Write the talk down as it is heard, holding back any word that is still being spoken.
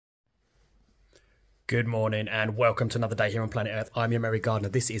Good morning and welcome to another day here on planet Earth. I'm your Merry Gardener.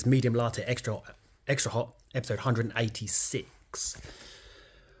 This is Medium Latte Extra Hot, episode 186.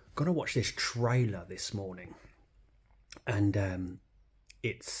 Gonna watch this trailer this morning, and I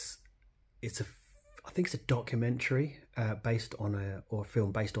think it's a documentary based on a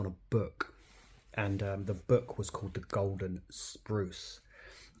film based on a book, and the book was called The Golden Spruce,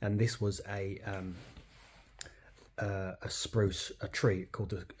 and this was a tree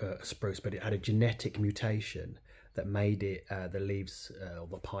called a spruce, but it had a genetic mutation that made it the leaves or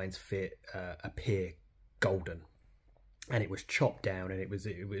the pines appear golden, and it was chopped down, and it was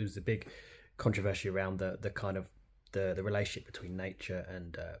a big controversy around the kind of the relationship between nature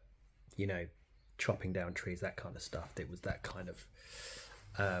and chopping down trees, that kind of stuff. It was that kind of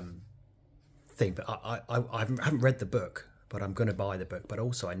thing. But I haven't read the book, but I'm going to buy the book. But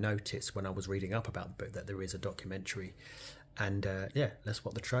also I noticed when I was reading up about the book that there is a documentary. And yeah, let's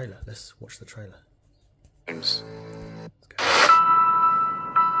watch the trailer. Let's go.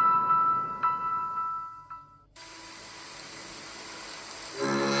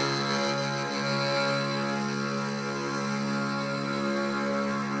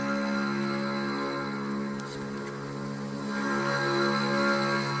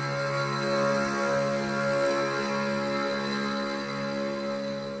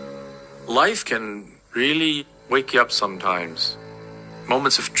 Life can really wake you up sometimes.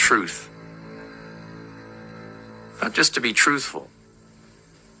 Moments of truth. Not just to be truthful,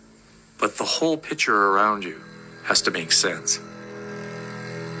 but the whole picture around you has to make sense.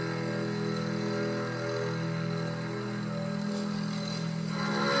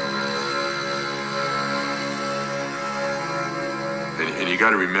 And you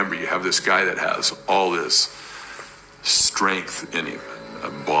got to remember, you have this guy that has all this strength in him. A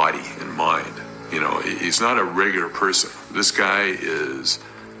body and mind. You know, he's not a regular person. This guy is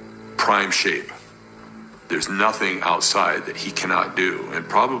prime shape. There's nothing outside that he cannot do, and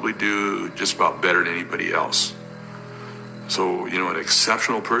probably do just about better than anybody else. So, you know, an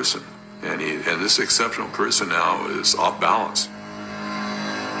exceptional person, and this exceptional person now is off balance.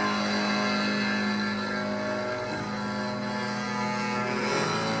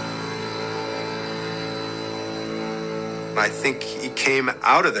 I think he came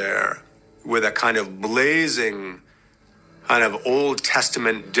out of there with a kind of blazing, kind of Old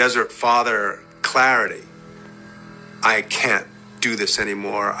Testament desert father clarity. I can't do this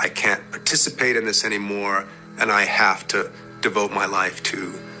anymore. I can't participate in this anymore. And I have to devote my life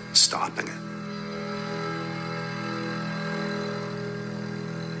to stopping it.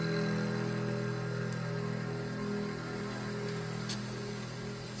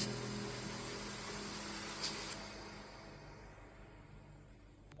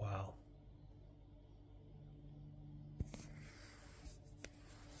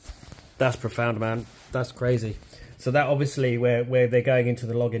 That's profound, man. That's crazy. So that obviously where they're going into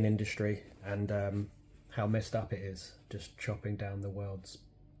the logging industry, and how messed up it is, just chopping down the world's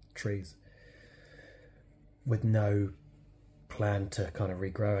trees with no plan to kind of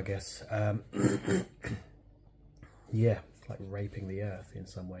regrow, I guess. Yeah, it's like raping the earth in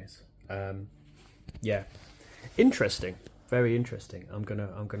some ways. Yeah, interesting. Very interesting. I'm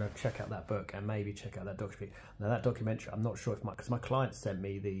gonna check out that book and maybe check out that documentary. Now that documentary, I'm not sure if because my client sent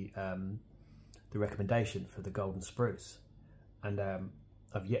me the recommendation for the Golden Spruce, and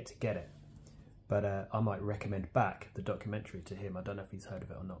I've yet to get it. But I might recommend back the documentary to him. I don't know if he's heard of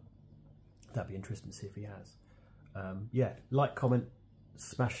it or not. That'd be interesting to see if he has. Yeah, like, comment,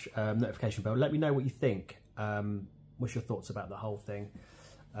 smash notification bell. Let me know what you think. What's your thoughts about the whole thing?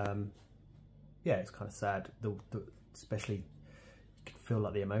 Yeah, it's kind of sad. Especially, you can feel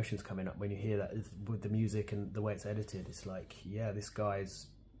like the emotions coming up when you hear that with the music and the way it's edited. It's like, yeah, this guy's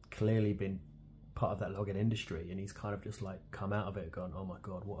clearly been part of that logging industry, and he's kind of just like come out of it gone, oh my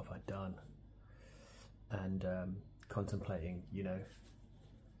God, what have I done? And contemplating, you know,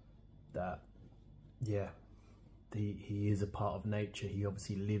 that, yeah, he is a part of nature. He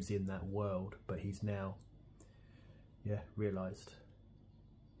obviously lives in that world, but he's now, yeah, realised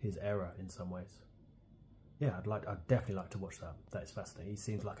his error in some ways. Yeah, I'd definitely like to watch that. That is fascinating. He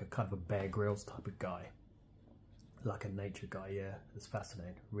seems like a kind of a Bear Grylls type of guy, like a nature guy. Yeah, it's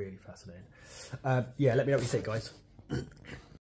fascinating, really fascinating. Yeah, let me know what you think, guys.